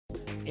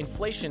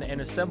Inflation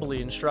and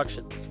assembly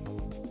instructions.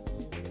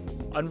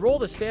 Unroll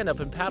the stand-up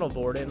and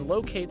paddleboard and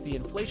locate the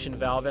inflation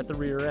valve at the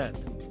rear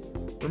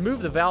end.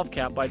 Remove the valve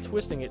cap by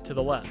twisting it to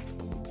the left.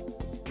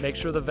 Make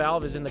sure the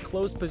valve is in the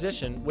closed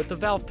position with the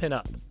valve pin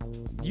up.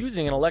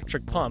 Using an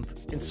electric pump,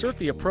 insert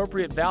the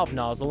appropriate valve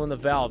nozzle in the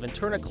valve and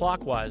turn it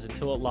clockwise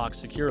until it locks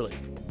securely.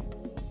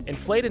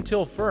 Inflate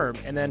until firm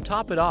and then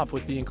top it off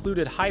with the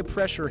included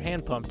high-pressure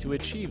hand pump to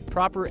achieve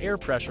proper air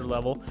pressure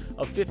level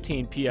of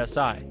 15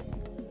 psi.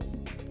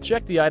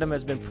 Check the item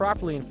has been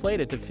properly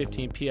inflated to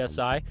 15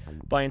 psi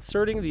by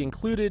inserting the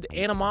included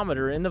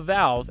anemometer in the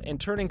valve and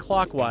turning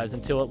clockwise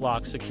until it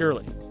locks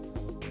securely.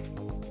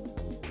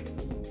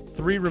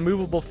 3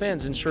 removable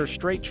fins ensure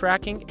straight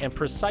tracking and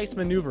precise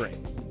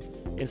maneuvering.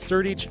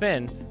 Insert each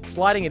fin,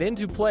 sliding it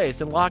into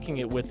place and locking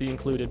it with the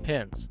included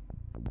pins.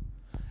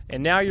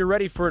 And now you're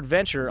ready for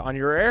adventure on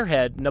your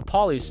Airhead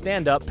Pali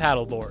stand-up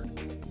paddleboard.